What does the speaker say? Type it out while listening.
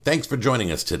Thanks for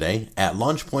joining us today at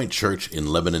Launch Point Church in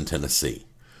Lebanon, Tennessee.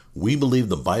 We believe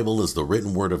the Bible is the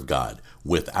written word of God,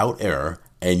 without error,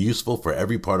 and useful for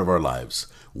every part of our lives.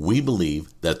 We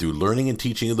believe that through learning and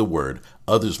teaching of the word,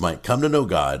 others might come to know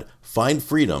God, find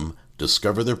freedom,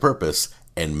 discover their purpose,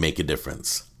 and make a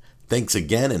difference. Thanks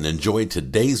again and enjoy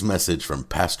today's message from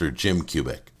Pastor Jim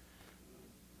Kubik.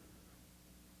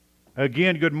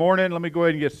 Again, good morning. Let me go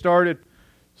ahead and get started.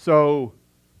 So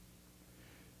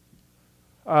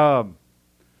I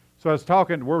was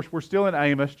talking, we're still in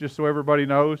Amos, just so everybody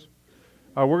knows.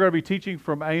 We're going to be teaching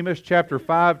from Amos chapter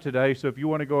 5 today, so if you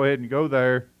want to go ahead and go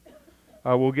there,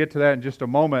 we'll get to that in just a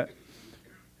moment.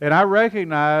 And I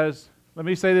recognize, let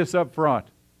me say this up front,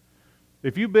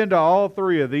 if you've been to all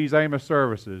three of these Amos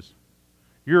services,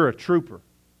 you're a trooper.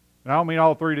 And I don't mean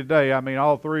all three today, I mean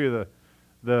all three of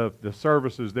the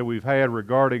services that we've had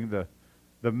regarding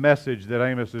the message that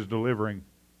Amos is delivering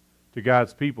to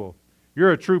God's people.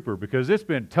 You're a trooper because it's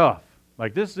been tough.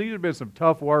 These have been some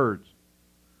tough words.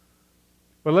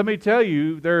 But let me tell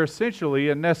you, they're essentially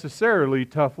and necessarily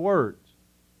tough words.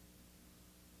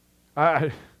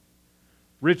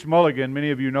 Rich Mulligan,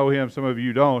 many of you know him, some of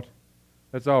you don't.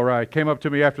 That's all right. Came up to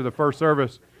me after the first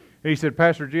service, and he said,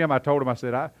 Pastor Jim, I told him, I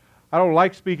said, I don't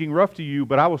like speaking rough to you,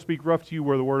 but I will speak rough to you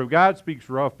where the Word of God speaks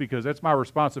rough because that's my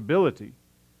responsibility.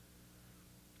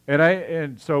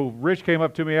 And so Rich came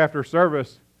up to me after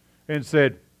service and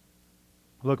said,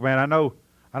 look, man, I know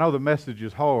the message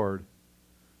is hard,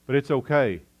 but it's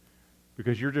okay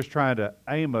because you're just trying to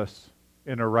aim us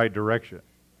in the right direction.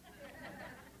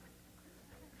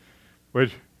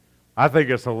 Which I think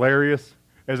is hilarious.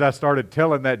 As I started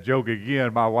telling that joke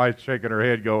again, my wife's shaking her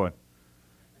head going.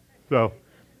 So,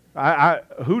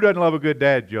 who doesn't love a good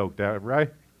dad joke,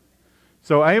 right?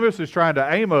 So Amos is trying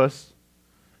to aim us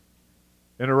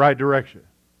in the right direction.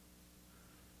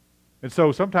 And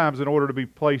so sometimes in order to be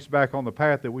placed back on the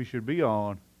path that we should be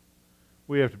on,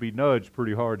 we have to be nudged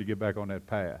pretty hard to get back on that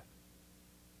path.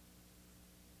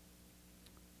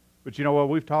 But you know what?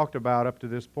 We've talked about up to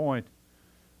this point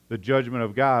the judgment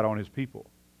of God on His people.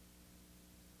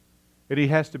 And He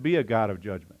has to be a God of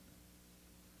judgment.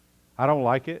 I don't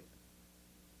like it,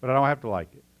 but I don't have to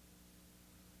like it.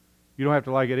 You don't have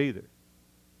to like it either.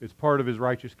 It's part of His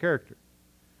righteous character.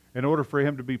 In order for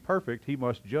Him to be perfect, He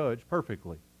must judge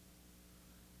perfectly.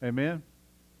 Amen?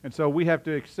 And so we have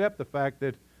to accept the fact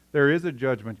that there is a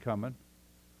judgment coming,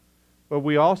 but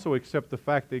we also accept the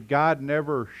fact that God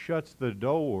never shuts the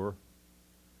door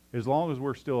as long as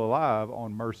we're still alive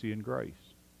on mercy and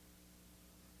grace,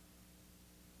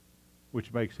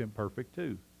 which makes Him perfect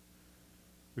too.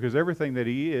 Because everything that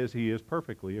He is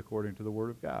perfectly according to the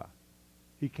Word of God.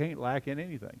 He can't lack in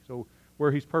anything. So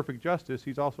where He's perfect justice,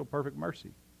 He's also perfect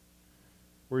mercy.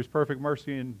 Where He's perfect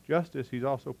mercy and justice, He's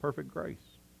also perfect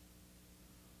grace.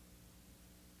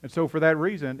 And so for that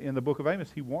reason, in the book of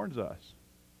Amos, He warns us.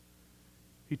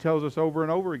 He tells us over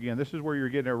and over again, this is where you're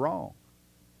getting it wrong.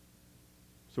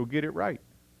 So get it right.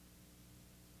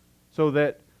 So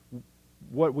that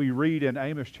what we read in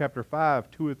Amos chapter 5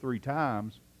 2 or 3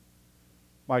 times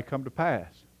might come to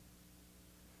pass.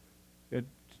 I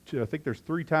think there's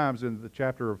 3 times in the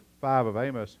chapter 5 of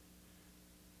Amos,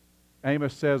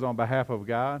 Amos says on behalf of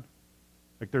God,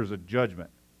 there's a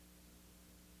judgment.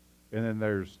 And then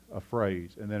there's a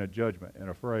phrase, and then a judgment, and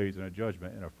a phrase, and a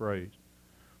judgment, and a phrase.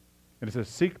 And it says,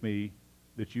 seek me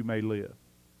that you may live.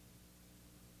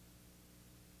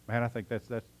 Man, I think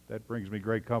that brings me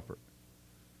great comfort.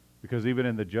 Because even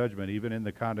in the judgment, even in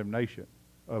the condemnation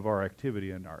of our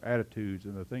activity and our attitudes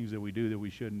and the things that we do that we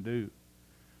shouldn't do,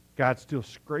 God still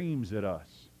screams at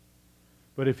us.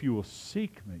 But if you will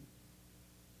seek me,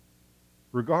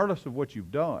 regardless of what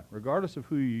you've done, regardless of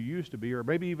who you used to be, or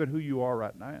maybe even who you are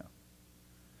right now,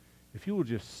 if you will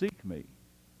just seek me,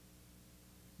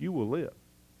 you will live.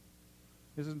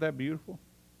 Isn't that beautiful?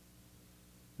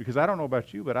 Because I don't know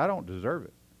about you, but I don't deserve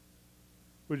it.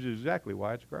 Which is exactly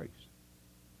why it's grace.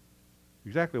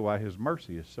 Exactly why His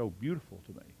mercy is so beautiful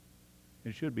to me.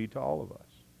 It should be to all of us.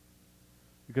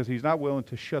 Because He's not willing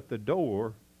to shut the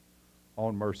door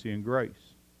on mercy and grace.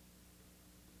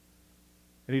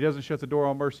 And He doesn't shut the door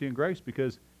on mercy and grace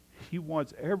because He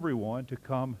wants everyone to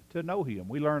come to know Him.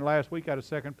 We learned last week out of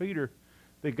 2 Peter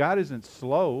that God isn't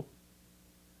slow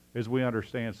as we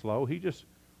understand slow. He just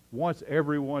wants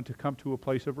everyone to come to a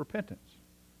place of repentance.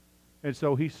 And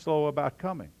so He's slow about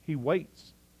coming. He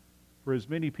waits for as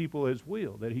many people as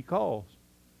will that He calls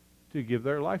to give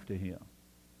their life to Him.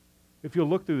 If you'll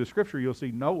look through the Scripture, you'll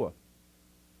see Noah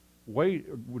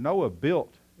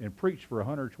built and preached for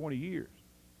 120 years.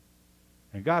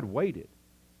 And God waited.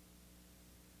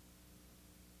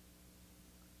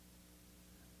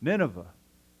 Nineveh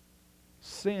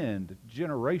sinned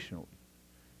generationally.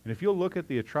 And if you'll look at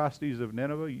the atrocities of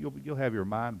Nineveh, you'll have your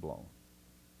mind blown.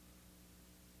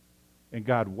 And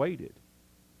God waited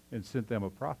and sent them a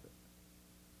prophet.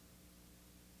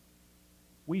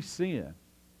 We sin,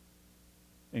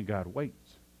 and God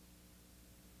waits.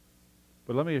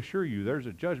 But let me assure you, there's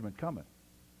a judgment coming.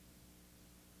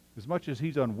 As much as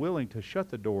He's unwilling to shut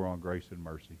the door on grace and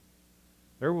mercy,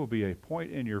 there will be a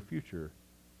point in your future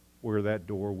where that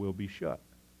door will be shut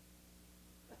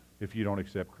if you don't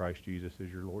accept Christ Jesus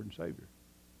as your Lord and Savior.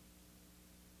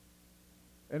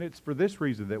 And it's for this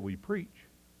reason that we preach,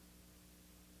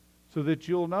 so that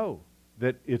you'll know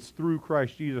that it's through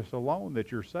Christ Jesus alone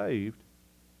that you're saved,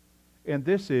 and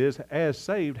this is, as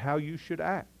saved, how you should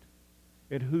act,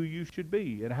 and who you should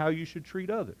be, and how you should treat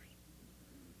others.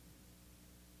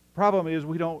 Problem is,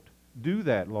 we don't do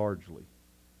that largely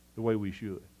the way we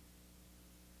should.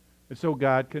 And so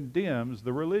God condemns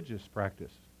the religious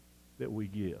practice that we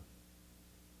give,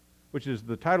 which is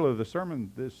the title of the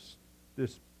sermon this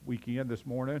weekend, this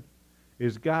morning,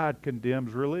 is God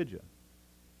Condemns Religion,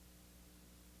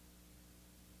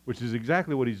 which is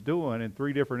exactly what He's doing in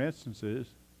 3 different instances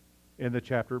in the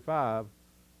chapter 5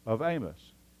 of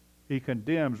Amos. He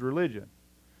condemns religion.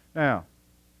 Now,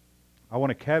 I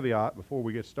want to caveat before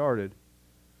we get started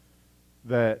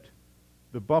that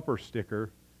the bumper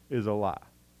sticker is a lie.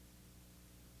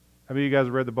 How many of you guys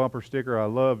have read the bumper sticker, I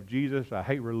love Jesus, I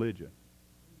hate religion?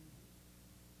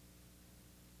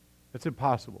 That's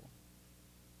impossible.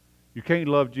 You can't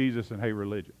love Jesus and hate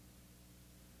religion.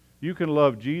 You can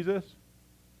love Jesus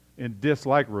and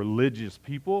dislike religious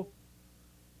people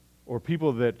or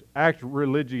people that act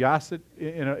religiosity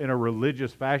in a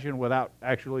religious fashion without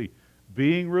actually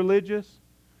being religious,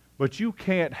 but you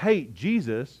can't hate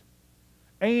Jesus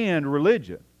and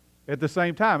religion at the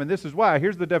same time. And this is why.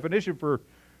 Here's the definition for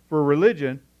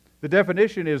religion. The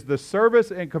definition is the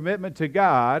service and commitment to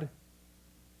God,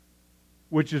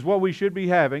 which is what we should be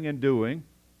having and doing,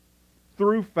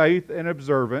 through faith and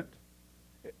observance,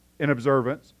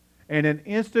 and an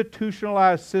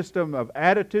institutionalized system of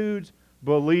attitudes,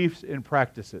 beliefs, and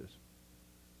practices.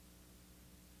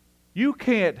 You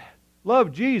can't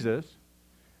love Jesus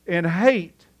and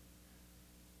hate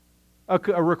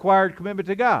a required commitment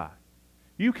to God.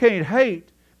 You can't hate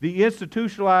the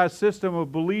institutionalized system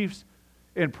of beliefs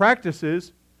and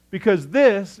practices, because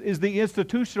this is the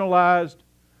institutionalized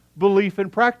belief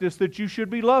and practice that you should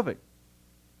be loving.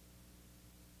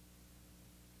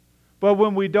 But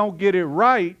when we don't get it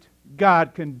right,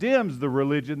 God condemns the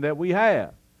religion that we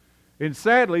have. And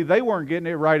sadly, they weren't getting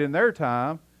it right in their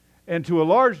time, and to a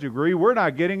large degree, we're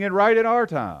not getting it right in our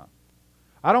time.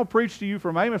 I don't preach to you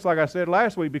from Amos, like I said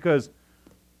last week, because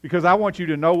I want you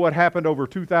to know what happened over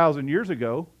 2,000 years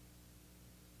ago.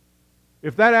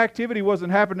 If that activity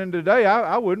wasn't happening today,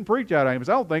 I wouldn't preach out Amos.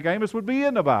 I don't think Amos would be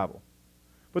in the Bible.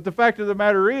 But the fact of the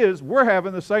matter is, we're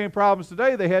having the same problems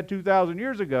today they had 2,000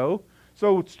 years ago.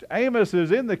 So Amos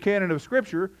is in the canon of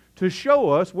Scripture to show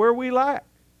us where we lack,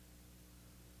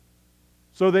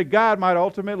 so that God might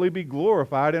ultimately be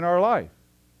glorified in our life.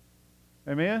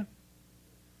 Amen?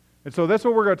 And so that's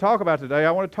what we're going to talk about today.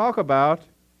 I want to talk about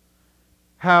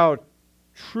how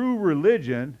true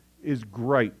religion is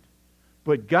great,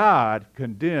 but God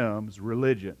condemns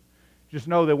religion. Just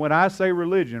know that when I say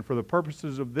religion, for the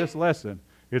purposes of this lesson,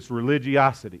 it's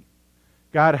religiosity.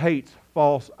 God hates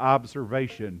false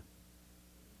observation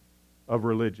of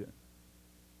religion.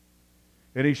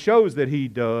 And He shows that He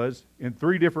does in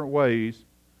 3 different ways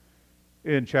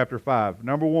in chapter 5.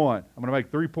 Number 1, I'm going to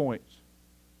make 3 points.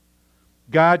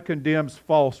 God condemns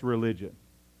false religion.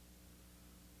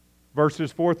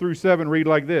 Verses 4 through 7 read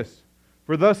like this.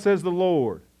 For thus says the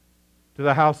Lord to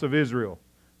the house of Israel.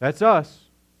 That's us.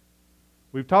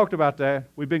 We've talked about that.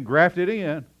 We've been grafted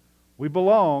in. We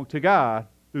belong to God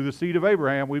through the seed of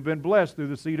Abraham. We've been blessed through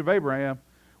the seed of Abraham.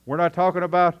 We're not talking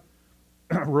about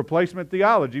replacement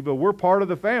theology, but we're part of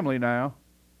the family now.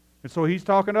 And so He's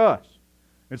talking to us.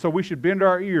 And so we should bend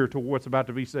our ear to what's about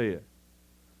to be said.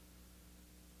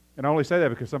 And I only say that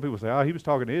because some people say, oh, he was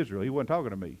talking to Israel. He wasn't talking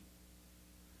to me.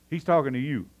 He's talking to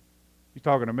you. He's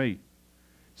talking to me.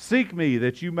 Seek me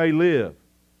that you may live.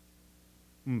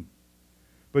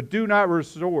 But do not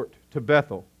resort to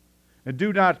Bethel, and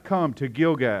do not come to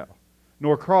Gilgal,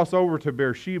 nor cross over to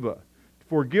Beersheba.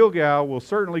 For Gilgal will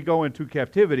certainly go into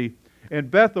captivity, and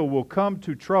Bethel will come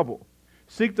to trouble.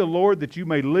 Seek the Lord that you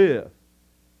may live.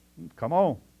 Come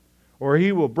on. Or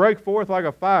He will break forth like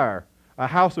a fire, a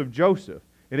house of Joseph,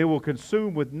 and it will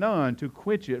consume with none to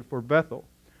quench it for Bethel.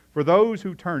 For those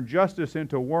who turn justice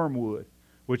into wormwood,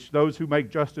 which those who make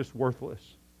justice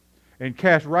worthless, and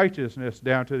cast righteousness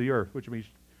down to the earth, which means,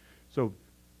 so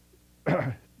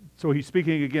So he's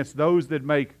speaking against those that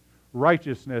make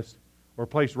righteousness or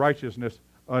place righteousness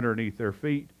underneath their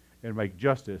feet and make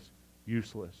justice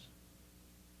useless.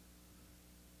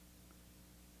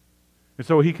 And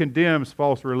so he condemns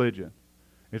false religion.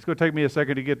 It's going to take me a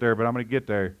second to get there, but I'm going to get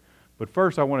there. But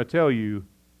first I want to tell you,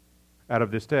 out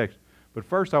of this text,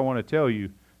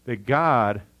 that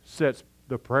God sets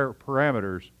the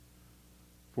parameters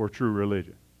for true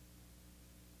religion.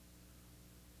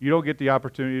 You don't get the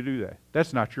opportunity to do that.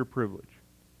 That's not your privilege.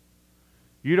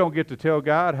 You don't get to tell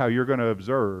God how you're going to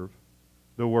observe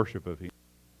the worship of Him.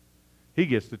 He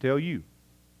gets to tell you.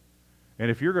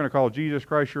 And if you're going to call Jesus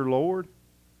Christ your Lord,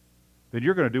 then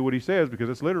you're going to do what He says, because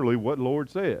it's literally what Lord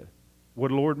said,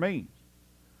 what Lord means.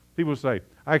 People say,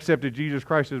 I accepted Jesus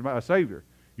Christ as my Savior.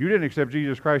 You didn't accept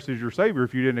Jesus Christ as your Savior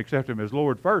if you didn't accept Him as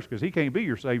Lord first, because He can't be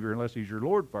your Savior unless He's your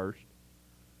Lord first.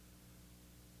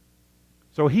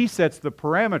 So He sets the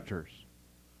parameters,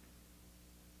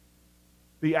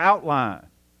 the outline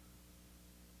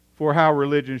for how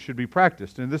religion should be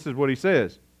practiced. And this is what He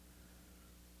says.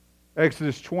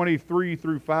 Exodus 23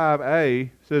 through 5a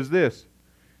says this.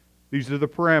 These are the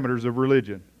parameters of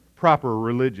religion, proper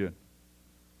religion.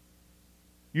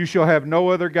 You shall have no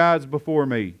other gods before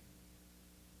me.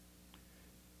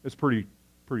 It's pretty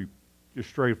just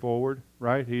straightforward,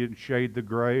 right? He didn't shade the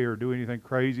gray or do anything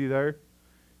crazy there.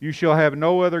 You shall have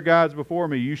no other gods before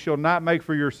me. You shall not make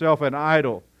for yourself an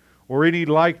idol or any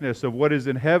likeness of what is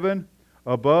in heaven,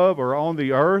 above, or on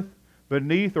the earth,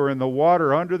 beneath, or in the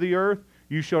water under the earth.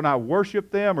 You shall not worship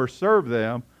them or serve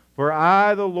them, for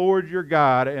I, the Lord your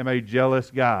God, am a jealous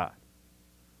God.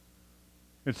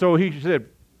 And so He said,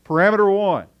 parameter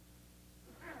 1,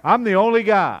 I'm the only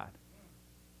God.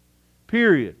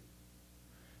 Period.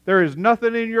 There is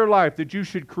nothing in your life that you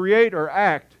should create or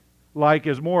act like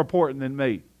is more important than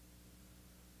me.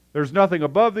 There's nothing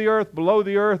above the earth, below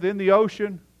the earth, in the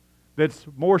ocean that's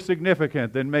more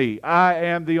significant than me. I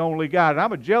am the only God, and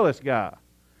I'm a jealous guy.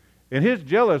 And His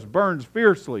jealous burns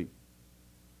fiercely.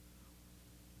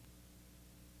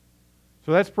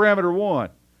 So that's parameter 1.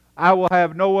 I will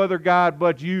have no other God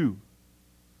but you.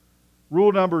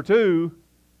 Rule number 2,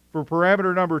 for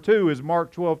parameter number 2, is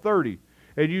Mark 12:30.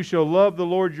 And you shall love the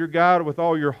Lord your God with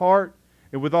all your heart,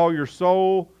 and with all your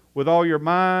soul, with all your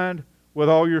mind, with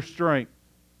all your strength.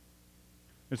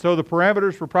 And so the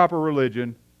parameters for proper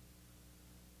religion,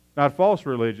 not false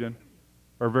religion,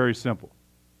 are very simple.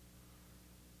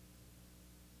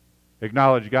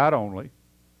 Acknowledge God only.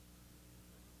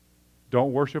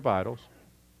 Don't worship idols.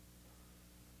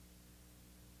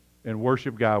 And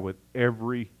worship God with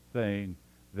everything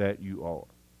that you are.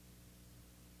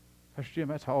 Pastor Jim,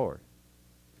 that's hard.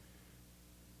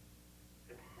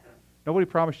 Nobody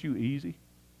promised you easy.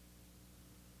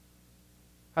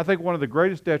 I think one of the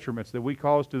greatest detriments that we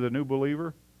cause to the new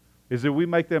believer is that we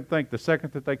make them think the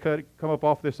second that they come up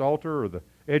off this altar or the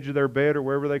edge of their bed or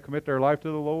wherever they commit their life to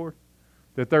the Lord,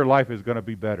 that their life is going to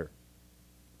be better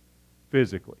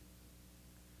physically.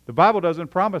 The Bible doesn't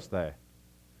promise that.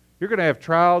 You're going to have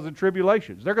trials and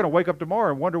tribulations. They're going to wake up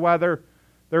tomorrow and wonder why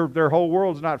their whole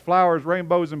world's not flowers,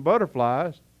 rainbows, and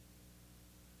butterflies.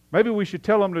 Maybe we should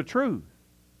tell them the truth.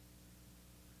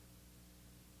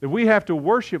 That we have to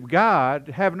worship God,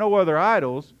 have no other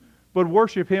idols, but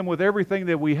worship Him with everything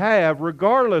that we have,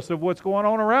 regardless of what's going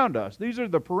on around us. These are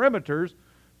the parameters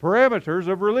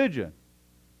of religion.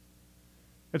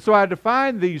 And so I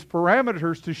defined these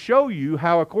parameters to show you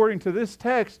how, according to this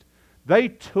text, they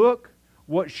took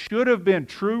what should have been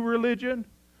true religion,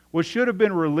 what should have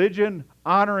been religion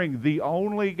honoring the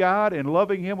only God and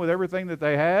loving Him with everything that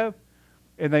they have,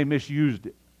 and they misused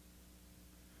it.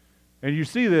 And you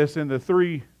see this in the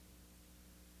three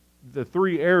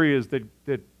areas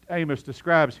that Amos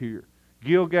describes here.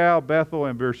 Gilgal, Bethel,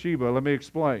 and Beersheba. Let me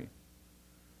explain.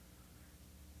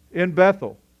 In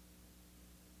Bethel,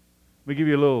 let me give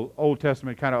you a little Old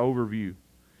Testament kind of overview.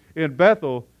 In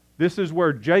Bethel, this is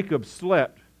where Jacob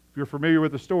slept. If you're familiar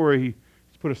with the story, he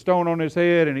put a stone on his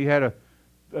head and he had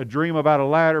a dream about a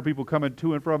ladder, people coming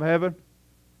to and from heaven.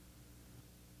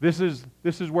 This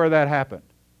is where that happened.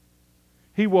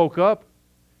 He woke up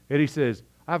and he says,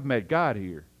 I've met God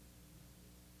here.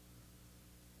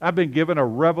 I've been given a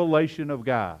revelation of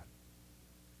God.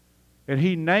 And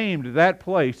he named that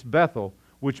place Bethel,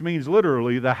 which means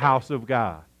literally the house of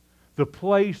God. The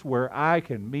place where I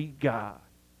can meet God.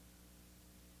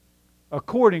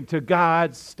 According to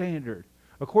God's standard.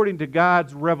 According to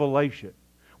God's revelation.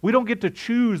 We don't get to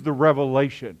choose the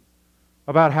revelation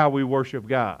about how we worship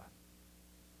God.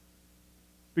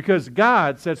 Because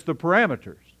God sets the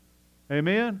parameters.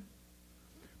 Amen?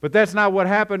 But that's not what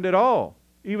happened at all.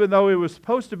 Even though it was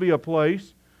supposed to be a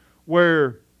place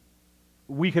where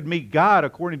we could meet God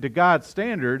according to God's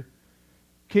standard,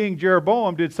 King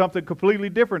Jeroboam did something completely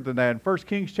different than that. In 1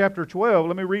 Kings chapter 12,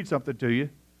 let me read something to you.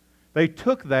 They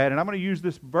took that, and I'm going to use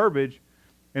this verbiage,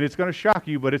 and it's going to shock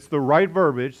you, but it's the right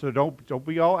verbiage, so don't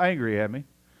be all angry at me.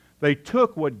 They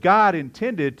took what God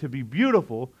intended to be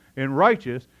beautiful and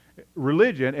righteous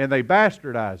religion, and they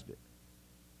bastardized it.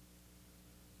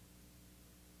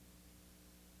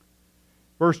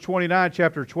 Verse 29,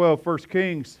 chapter 12, 1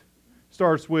 Kings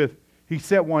starts with, he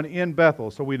set one in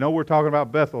Bethel. So we know we're talking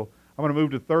about Bethel. I'm going to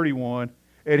move to 31.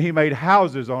 And he made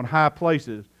houses on high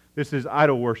places. This is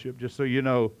idol worship, just so you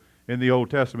know, in the Old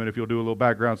Testament, if you'll do a little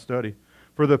background study.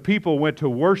 For the people went to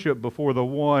worship before the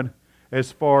one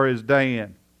as far as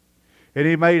Dan. And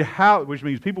he made house, which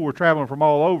means people were traveling from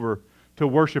all over to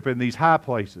worship in these high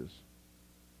places.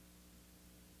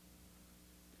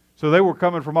 So they were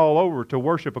coming from all over to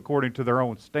worship according to their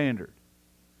own standard,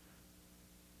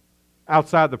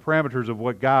 outside the parameters of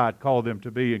what God called them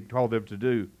to be and called them to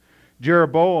do.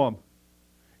 Jeroboam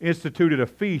instituted a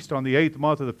feast on the 8th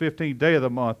month of the 15th day of the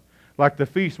month, like the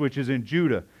feast which is in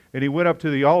Judah. And he went up to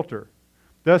the altar.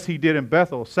 Thus he did in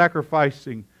Bethel,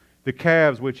 sacrificing the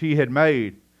calves which he had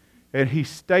made. And he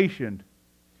stationed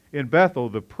in Bethel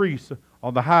the priests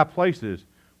on the high places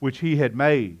which he had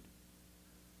made.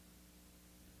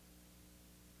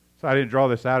 So I didn't draw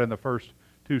this out in the first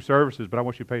two services, but I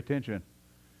want you to pay attention.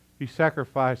 He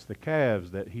sacrificed the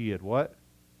calves that he had what?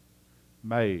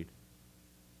 Made.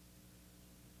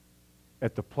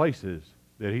 At the places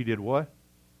that he did what?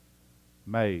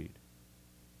 Made.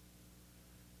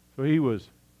 So he was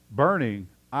burning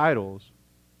idols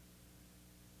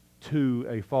to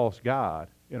a false god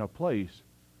in a place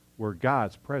where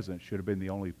God's presence should have been the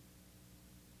only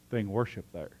thing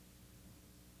worshipped there.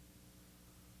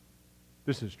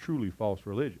 This is truly false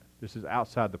religion. This is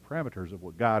outside the parameters of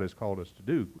what God has called us to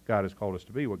do, what God has called us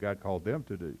to be, what God called them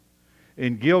to do.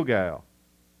 In Gilgal,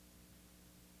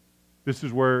 this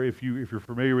is where, if you're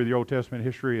familiar with the Old Testament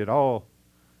history at all,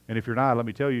 and if you're not, let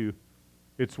me tell you,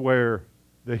 it's where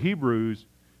the Hebrews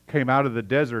came out of the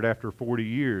desert after 40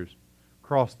 years,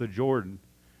 crossed the Jordan,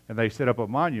 and they set up a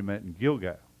monument in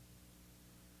Gilgal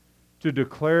to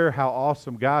declare how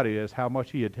awesome God is, how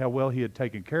well He had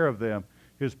taken care of them,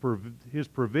 His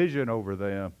provision over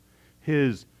them,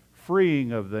 His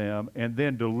freeing of them, and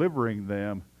then delivering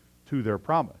them to their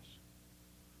promise.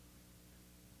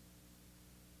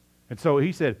 And so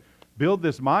he said, build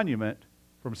this monument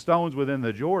from stones within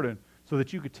the Jordan so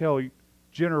that you could tell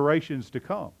generations to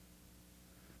come.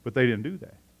 But they didn't do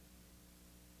that.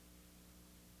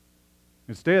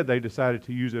 Instead, they decided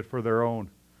to use it for their own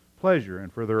pleasure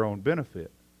and for their own benefit.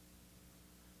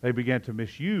 They began to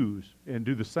misuse and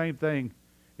do the same thing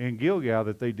in Gilgal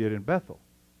that they did in Bethel.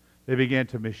 They began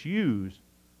to misuse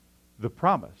the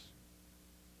promise.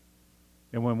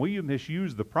 And when we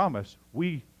misuse the promise,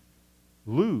 we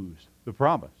lose the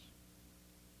promise.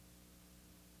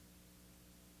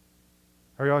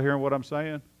 Are y'all hearing what I'm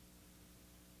saying?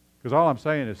 Because all I'm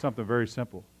saying is something very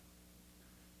simple.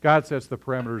 God sets the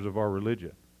parameters of our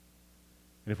religion.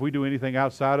 And if we do anything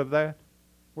outside of that,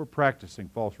 we're practicing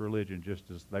false religion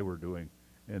just as they were doing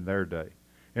in their day.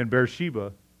 In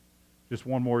Beersheba, just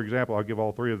one more example. I'll give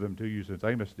all three of them to you since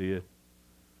Amos did.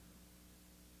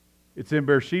 It's in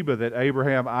Beersheba that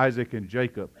Abraham, Isaac, and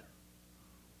Jacob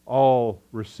all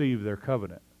received their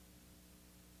covenant.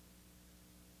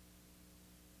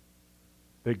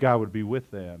 That God would be with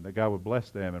them, that God would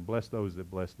bless them and bless those that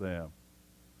bless them.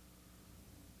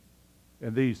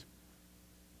 And these,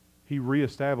 He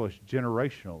reestablished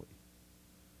generationally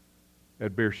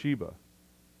at Beersheba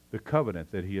the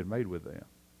covenant that He had made with them.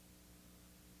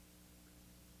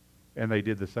 And they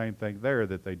did the same thing there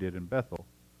that they did in Bethel.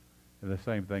 And the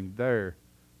same thing there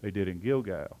they did in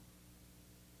Gilgal.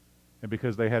 And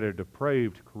because they had a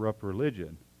depraved, corrupt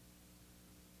religion,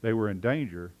 they were in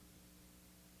danger.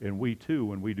 And we too,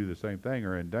 when we do the same thing,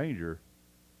 are in danger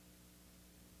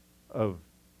of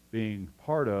being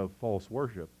part of false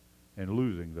worship and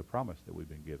losing the promise that we've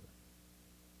been given.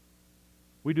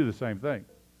 We do the same thing.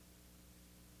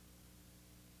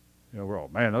 You know, we're all,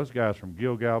 man, those guys from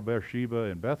Gilgal, Beersheba,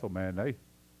 and Bethel, man,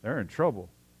 they're in trouble.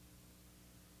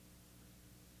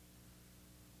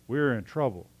 We're in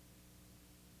trouble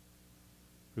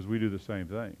because we do the same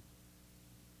thing.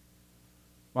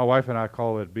 My wife and I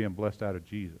call it being blessed out of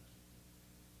Jesus.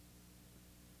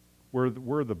 We're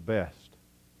the best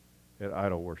at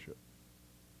idol worship.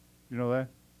 You know that?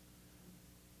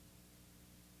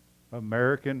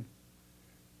 Americans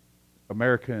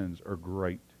are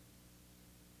great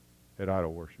at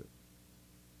idol worship.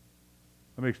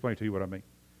 Let me explain to you what I mean.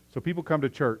 So people come to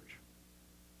church,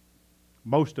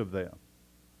 most of them,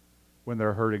 when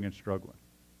they're hurting and struggling.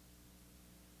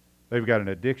 They've got an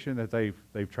addiction that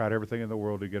they've tried everything in the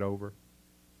world to get over.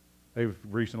 They've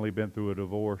recently been through a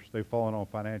divorce. They've fallen on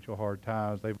financial hard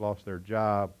times. They've lost their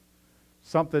job.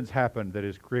 Something's happened that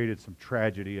has created some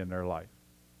tragedy in their life.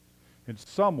 And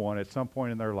someone at some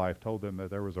point in their life told them that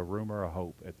there was a rumor of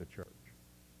hope at the church.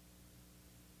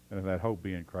 And that hope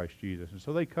being Christ Jesus. And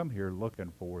so they come here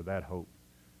looking for that hope.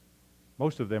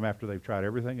 Most of them after they've tried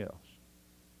everything else.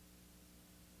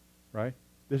 Right?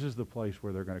 This is the place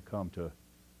where they're going to come to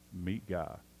meet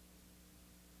God.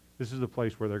 This is the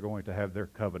place where they're going to have their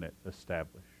covenant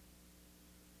established.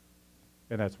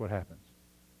 And that's what happens.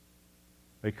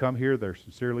 They come here, they're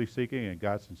sincerely seeking, and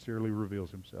God sincerely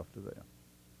reveals himself to them.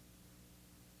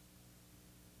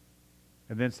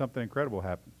 And then something incredible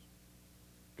happens.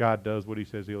 God does what he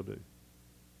says he'll do.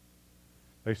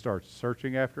 They start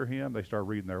searching after him. They start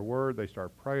reading their word. They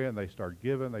start praying. They start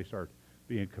giving. They start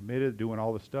being committed, doing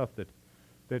all the stuff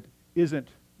that isn't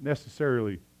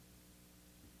necessarily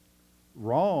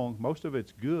wrong. Most of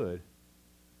it's good.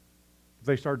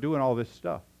 They start doing all this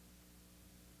stuff.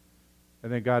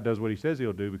 And then God does what he says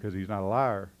he'll do because he's not a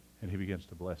liar, and he begins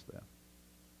to bless them.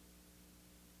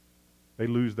 They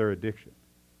lose their addiction.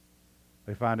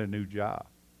 They find a new job.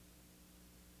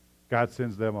 God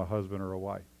sends them a husband or a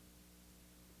wife.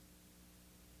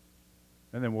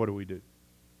 And then what do?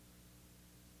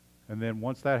 And then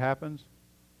once that happens,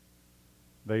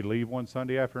 they leave one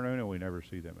Sunday afternoon and we never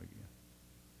see them again.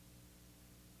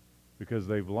 Because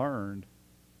they've learned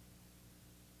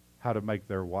how to make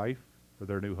their wife or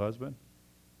their new husband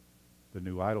the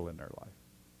new idol in their life.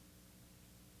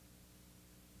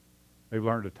 They've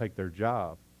learned to take their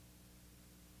job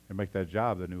and make that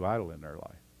job the new idol in their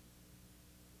life.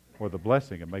 Or the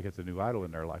blessing and make it the new idol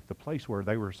in their life. The place where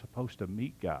they were supposed to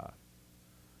meet God.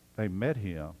 They met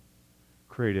him,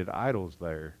 created idols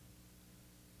there,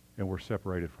 and were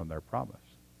separated from their promise.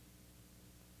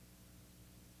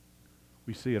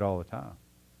 We see it all the time.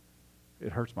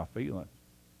 It hurts my feelings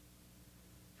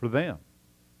for them.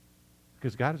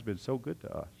 Because God has been so good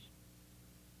to us.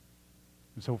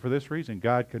 And so for this reason,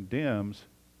 God condemns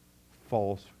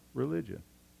false religion.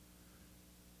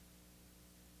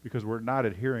 Because we're not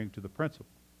adhering to the principle,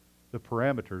 the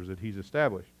parameters that he's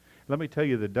established. Let me tell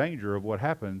you the danger of what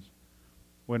happens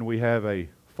when we have a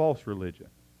false religion.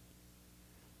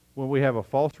 When we have a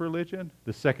false religion,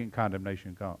 the second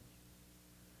condemnation comes,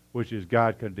 which is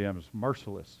God condemns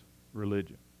merciless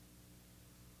religion.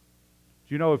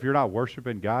 Do you know if you're not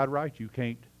worshiping God right, you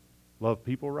can't love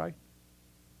people right?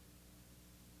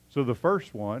 So the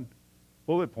first one,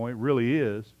 bullet point, really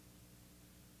is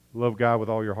love God with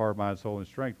all your heart, mind, soul, and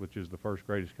strength, which is the first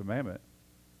greatest commandment.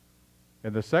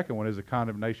 And the second one is a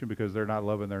condemnation because they're not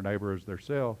loving their neighbor as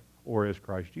theirself or as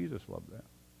Christ Jesus loved them.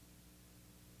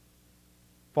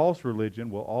 False religion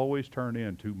will always turn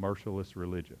into merciless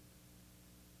religion.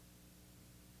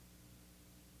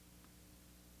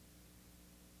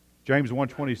 James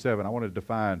 1:27, I want to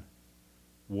define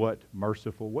what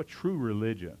true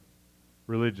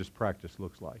religious practice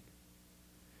looks like.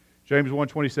 James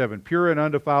 1:27, pure and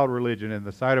undefiled religion in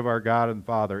the sight of our God and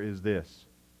Father is this.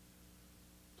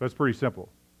 So it's pretty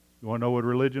simple. You want to know what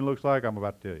religion looks like? I'm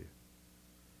about to tell you.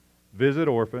 Visit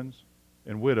orphans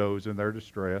and widows in their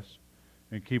distress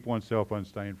and keep oneself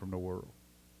unstained from the world.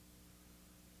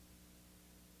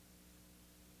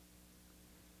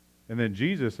 And then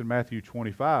Jesus in Matthew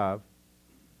 25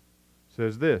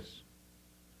 says this.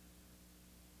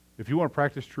 If you want to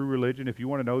practice true religion, if you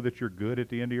want to know that you're good at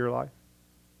the end of your life,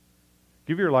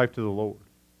 give your life to the Lord.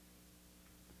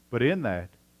 But in that,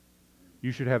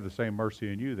 you should have the same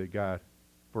mercy in you that God,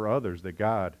 for others, that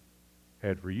God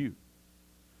had for you.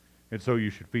 And so you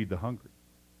should feed the hungry,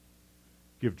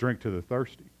 give drink to the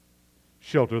thirsty,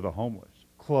 shelter the homeless,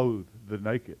 clothe the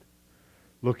naked,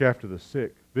 look after the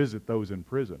sick, visit those in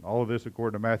prison. All of this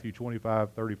according to Matthew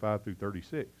 25, 35 through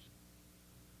 36.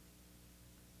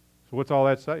 So what's all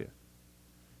that saying?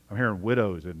 I'm hearing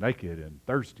widows and naked and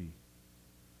thirsty.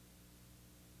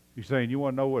 You're saying you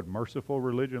want to know what merciful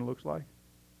religion looks like?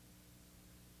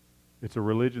 It's a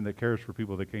religion that cares for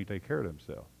people that can't take care of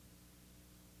themselves.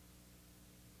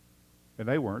 And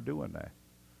they weren't doing that.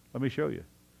 Let me show you.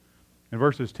 In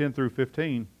verses 10 through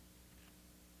 15,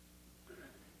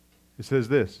 it says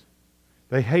this.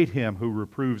 They hate him who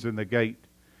reproves in the gate,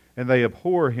 and they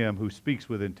abhor him who speaks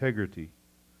with integrity.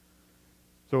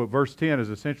 So verse 10 is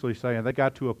essentially saying they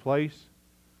got to a place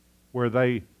where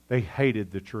they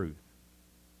hated the truth.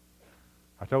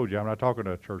 I told you, I'm not talking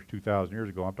to a church 2,000 years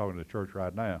ago. I'm talking to the church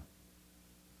right now.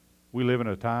 We live in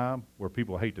a time where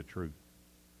people hate the truth.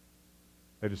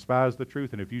 They despise the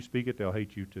truth, and if you speak it, they'll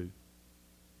hate you too.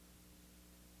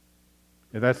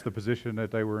 And that's the position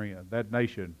that they were in. That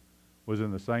nation was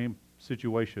in the same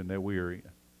situation that we are in.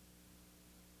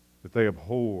 That they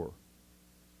abhor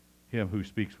him who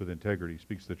speaks with integrity,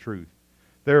 speaks the truth.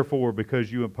 Therefore,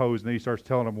 because you impose, and then he starts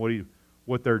telling them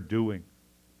what they're doing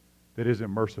that isn't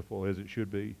merciful as it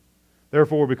should be.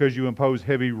 Therefore, because you impose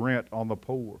heavy rent on the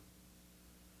poor.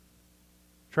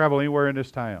 Travel anywhere in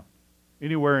this town,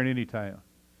 anywhere in any town.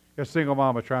 A single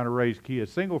mama trying to raise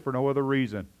kids, single for no other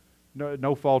reason,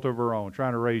 no fault of her own,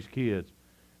 trying to raise kids.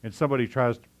 And somebody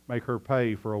tries to make her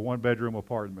pay for a one-bedroom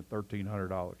apartment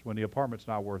 $1,300 when the apartment's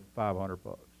not worth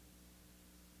 $500.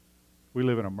 We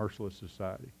live in a merciless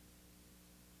society.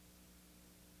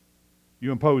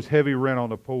 You impose heavy rent on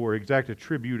the poor, exact a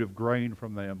tribute of grain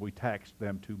from them. We tax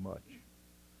them too much.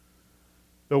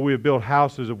 Though we have built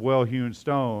houses of well-hewn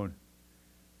stone,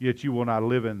 yet you will not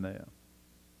live in them.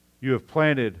 You have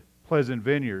planted pleasant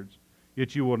vineyards,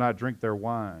 yet you will not drink their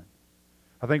wine.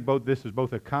 I think this is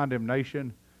both a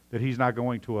condemnation that he's not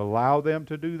going to allow them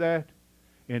to do that,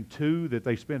 and two, that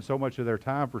they spend so much of their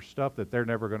time for stuff that they're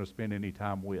never going to spend any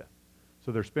time with.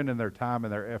 So they're spending their time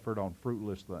and their effort on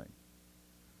fruitless things.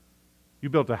 You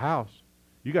built a house.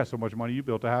 You got so much money, you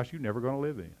built a house you're never going to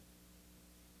live in.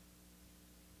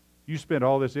 You spend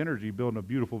all this energy building a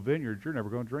beautiful vineyard you're never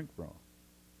going to drink from.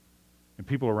 And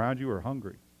people around you are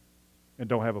hungry and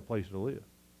don't have a place to live.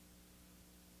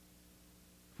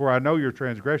 For I know your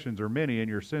transgressions are many and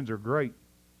your sins are great.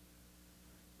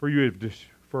 For you have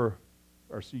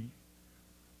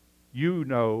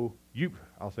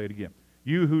I'll say it again.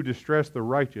 You who distress the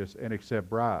righteous and accept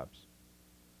bribes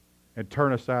and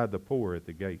turn aside the poor at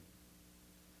the gate.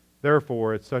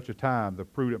 Therefore, at such a time, the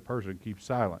prudent person keeps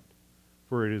silent,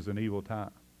 for it is an evil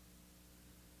time.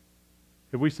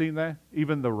 Have we seen that?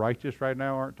 Even the righteous right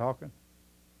now aren't talking.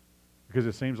 Because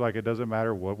it seems like it doesn't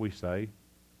matter what we say.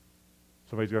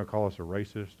 Somebody's going to call us a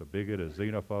racist, a bigot, a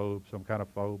xenophobe, some kind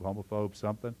of phobe, homophobe,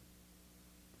 something.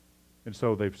 And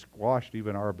so they've squashed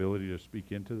even our ability to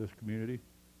speak into this community.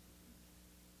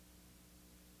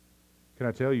 Can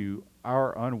I tell you,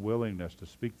 our unwillingness to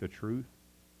speak the truth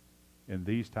in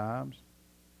these times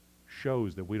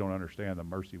shows that we don't understand the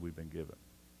mercy we've been given.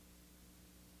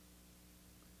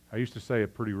 I used to say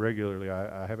it pretty regularly.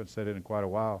 I haven't said it in quite a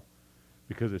while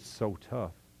because it's so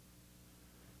tough.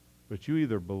 But you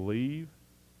either believe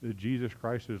that Jesus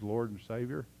Christ is Lord and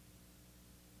Savior.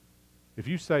 If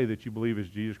you say that you believe as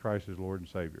Jesus Christ is Lord and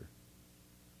Savior,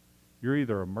 you're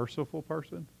either a merciful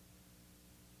person,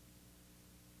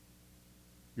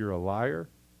 you're a liar,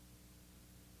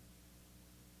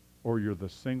 or you're the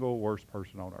single worst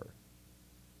person on earth.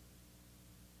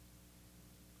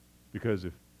 Because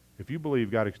if you believe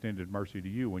God extended mercy to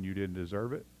you when you didn't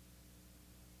deserve it,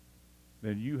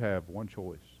 then you have one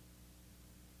choice: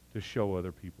 to show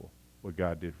other people what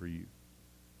God did for you.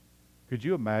 Could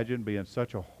you imagine being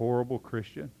such a horrible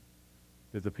Christian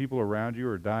that the people around you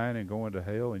are dying and going to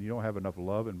hell and you don't have enough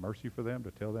love and mercy for them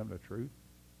to tell them the truth?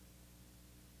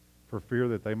 For fear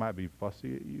that they might be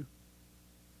fussy at you?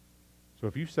 So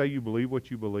if you say you believe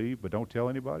what you believe but don't tell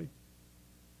anybody,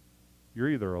 you're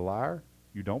either a liar,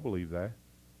 you don't believe that,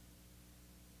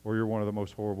 or you're one of the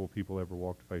most horrible people ever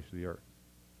walked the face of the earth.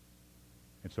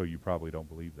 And so you probably don't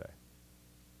believe that.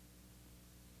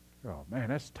 Oh, man,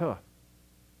 that's tough.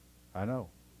 I know,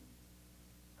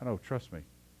 trust me.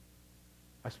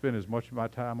 I spend as much of my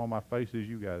time on my face as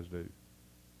you guys do,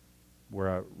 where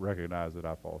I recognize that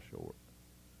I fall short.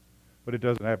 But it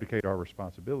doesn't abdicate our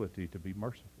responsibility to be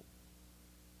merciful,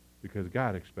 because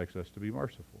God expects us to be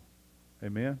merciful.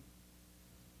 Amen?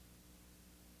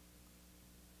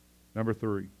 Number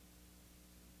 3.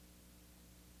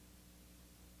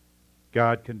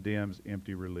 God condemns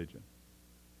empty religion.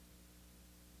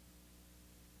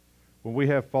 When we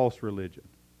have false religion,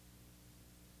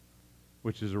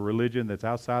 which is a religion that's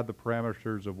outside the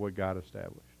parameters of what God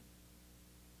established,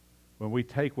 when we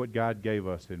take what God gave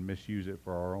us and misuse it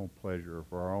for our own pleasure,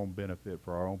 for our own benefit,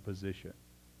 for our own position,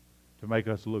 to make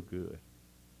us look good.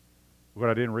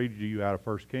 What I didn't read to you out of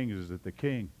 1 Kings is that the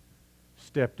king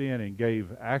stepped in and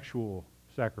gave actual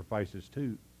sacrifices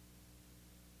too,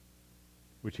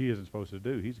 which he isn't supposed to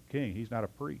do. He's a king. He's not a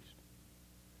priest.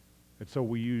 And so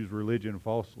we use religion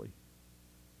falsely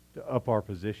to up our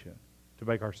position, to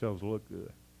make ourselves look good,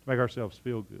 to make ourselves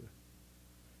feel good.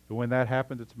 But when that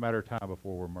happens, it's a matter of time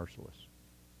before we're merciless.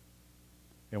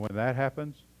 And when that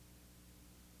happens,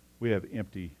 we have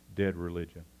empty, dead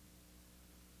religion.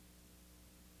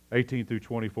 18 through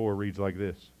 24 reads like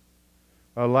this.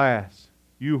 Alas,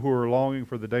 you who are longing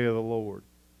for the day of the Lord,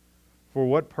 for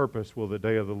what purpose will the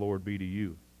day of the Lord be to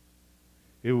you?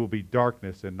 It will be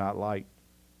darkness and not light.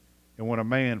 And when a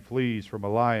man flees from a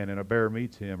lion and a bear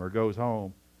meets him, or goes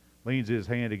home, leans his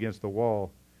hand against the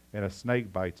wall, and a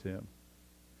snake bites him,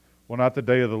 will not the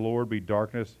day of the Lord be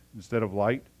darkness instead of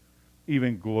light,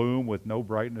 even gloom with no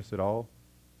brightness at all?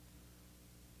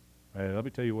 Man, let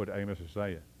me tell you what Amos is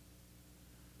saying.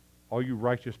 All you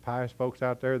righteous, pious folks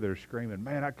out there that are screaming,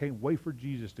 man, I can't wait for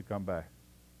Jesus to come back,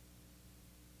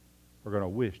 are going to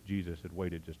wish Jesus had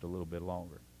waited just a little bit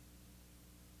longer.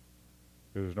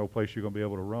 There's no place you're going to be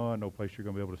able to run, no place you're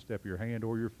going to be able to step your hand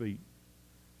or your feet.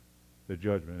 The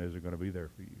judgment isn't going to be there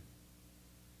for you.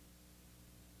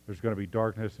 There's going to be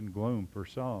darkness and gloom for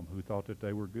some who thought that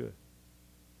they were good.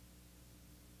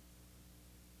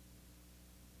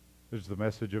 This is the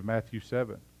message of Matthew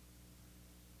 7,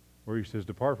 where he says,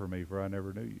 depart from me, for I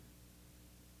never knew you.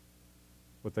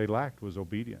 What they lacked was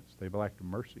obedience. They lacked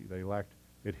mercy. They lacked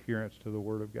adherence to the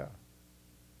Word of God.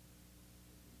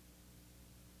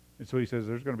 And so he says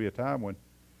there's going to be a time when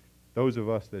those of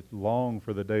us that long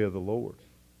for the day of the Lord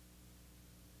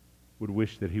would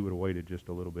wish that he would have waited just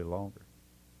a little bit longer.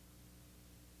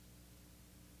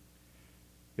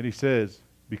 And he says,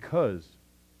 because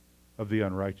of the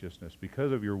unrighteousness,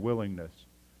 because of your willingness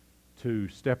to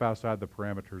step outside the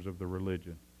parameters of the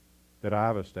religion that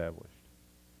I've established,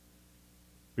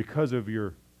 because of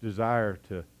your desire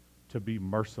to be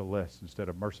merciless instead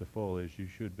of merciful as you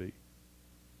should be,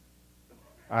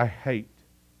 I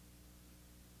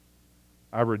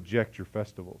reject your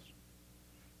festivals,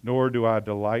 nor do I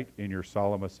delight in your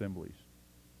solemn assemblies.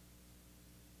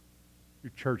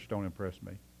 Your church don't impress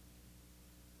me.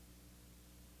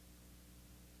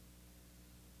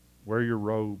 Wear your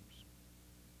robes.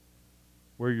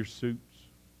 Wear your suits.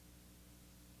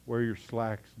 Wear your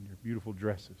slacks and your beautiful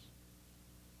dresses.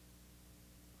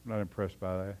 I'm not impressed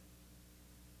by that.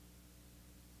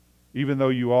 Even though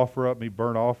you offer up me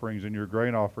burnt offerings and your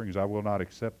grain offerings, I will not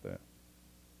accept that.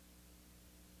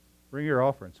 Bring your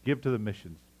offerings. Give to the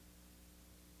missions.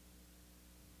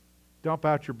 Dump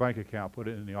out your bank account. Put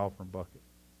it in the offering bucket.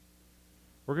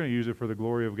 We're going to use it for the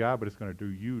glory of God, but it's going to do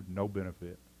you no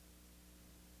benefit.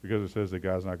 Because it says that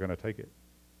God's not going to take it.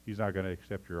 He's not going to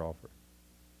accept your offer.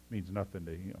 It means nothing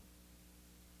to him.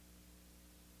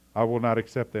 I will not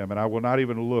accept them, and I will not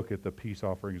even look at the peace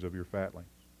offerings of your fatlings.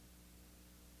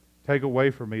 Take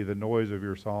away from me the noise of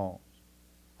your songs.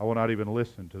 I will not even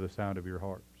listen to the sound of your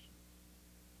harps.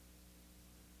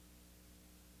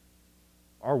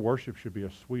 Our worship should be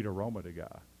a sweet aroma to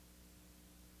God.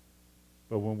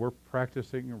 But when we're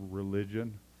practicing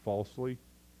religion falsely,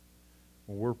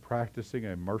 when we're practicing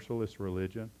a merciless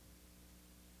religion,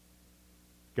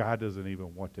 God doesn't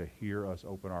even want to hear us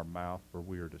open our mouth, for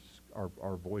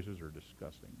our voices are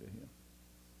disgusting to him.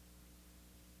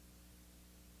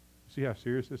 See how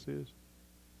serious this is?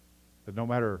 That no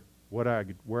matter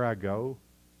where I go,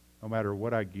 no matter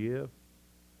what I give,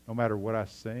 no matter what I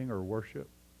sing or worship,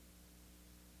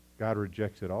 God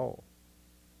rejects it all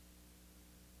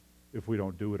if we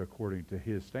don't do it according to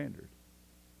his standard.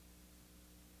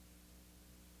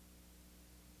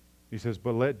 He says,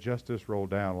 but let justice roll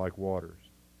down like waters,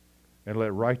 and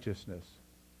let righteousness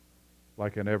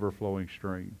like an ever-flowing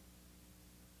stream.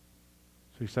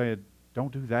 So he's saying,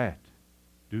 don't do that.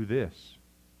 Do this.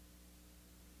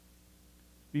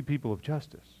 Be people of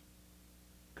justice,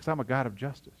 because I'm a God of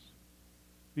justice.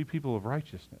 Be people of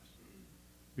righteousness,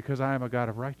 because I am a God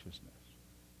of righteousness.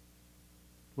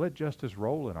 Let justice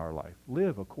roll in our life.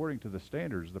 Live according to the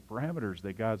standards, the parameters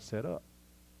that God set up.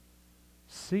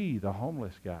 See the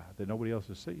homeless guy that nobody else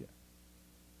is seeing.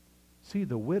 See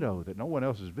the widow that no one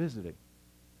else is visiting.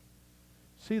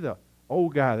 See the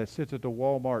old guy that sits at the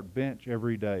Walmart bench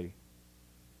every day,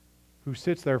 who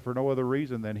sits there for no other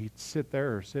reason than he'd sit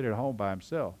there or sit at home by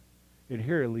himself. And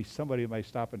here at least somebody may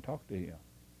stop and talk to him.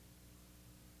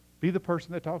 Be the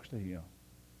person that talks to him.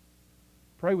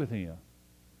 Pray with him.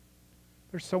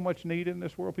 There's so much need in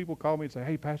this world. People call me and say,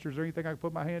 hey, Pastor, is there anything I can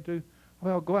put my hand to?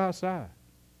 Well, go outside.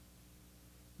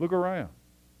 Look around.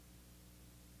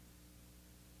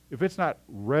 If it's not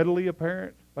readily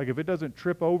apparent, like if it doesn't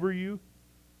trip over you,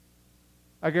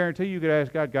 I guarantee you could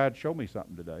ask God, God, show me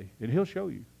something today, and he'll show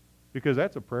you, because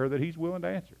that's a prayer that he's willing to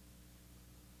answer.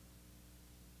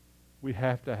 We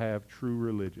have to have true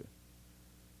religion,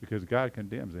 because God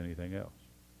condemns anything else.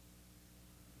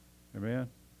 Amen?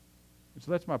 And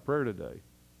so that's my prayer today,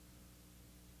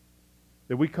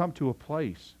 that we come to a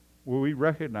place where we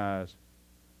recognize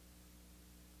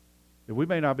that we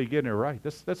may not be getting it right.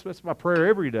 That's my prayer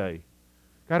every day.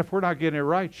 God, if we're not getting it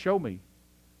right, show me.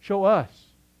 Show us.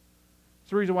 It's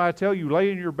the reason why I tell you,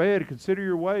 lay in your bed and consider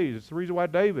your ways. It's the reason why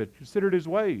David considered his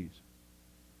ways.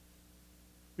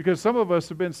 Because some of us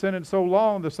have been sinning so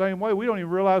long the same way, we don't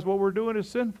even realize what we're doing is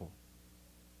sinful.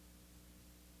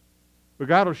 But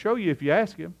God will show you if you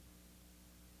ask Him.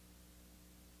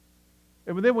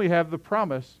 And then we have the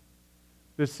promise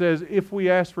that says if we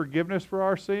ask forgiveness for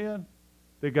our sin,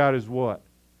 that God is what?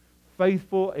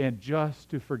 Faithful and just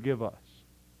to forgive us.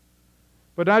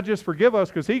 But not just forgive us,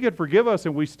 because He could forgive us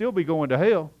and we still be going to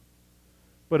hell,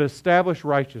 but establish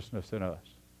righteousness in us.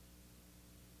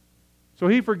 So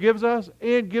He forgives us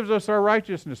and gives us our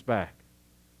righteousness back.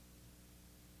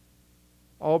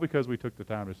 All because we took the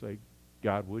time to say,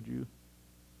 God, would you?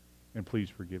 And please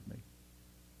forgive me.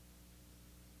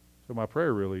 So my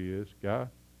prayer really is, God,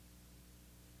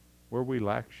 where we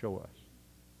lack, show us.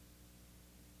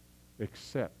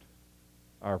 Accept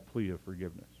our plea of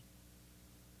forgiveness,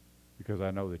 because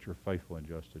I know that you're faithful and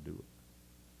just to do it.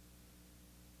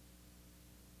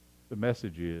 The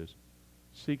message is,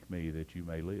 seek me that you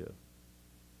may live.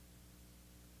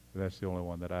 That's the only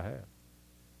one that I have.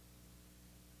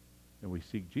 And we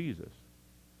seek Jesus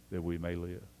that we may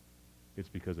live. It's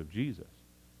because of Jesus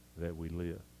that we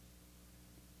live.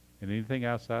 And anything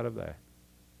outside of that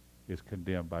is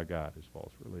condemned by God as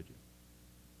false religion.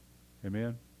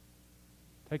 Amen?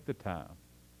 Take the time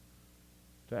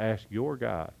to ask your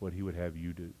God what He would have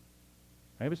you do.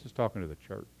 Amos is talking to the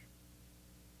church.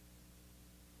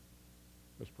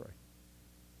 Let's pray.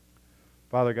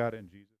 Father God, in Jesus'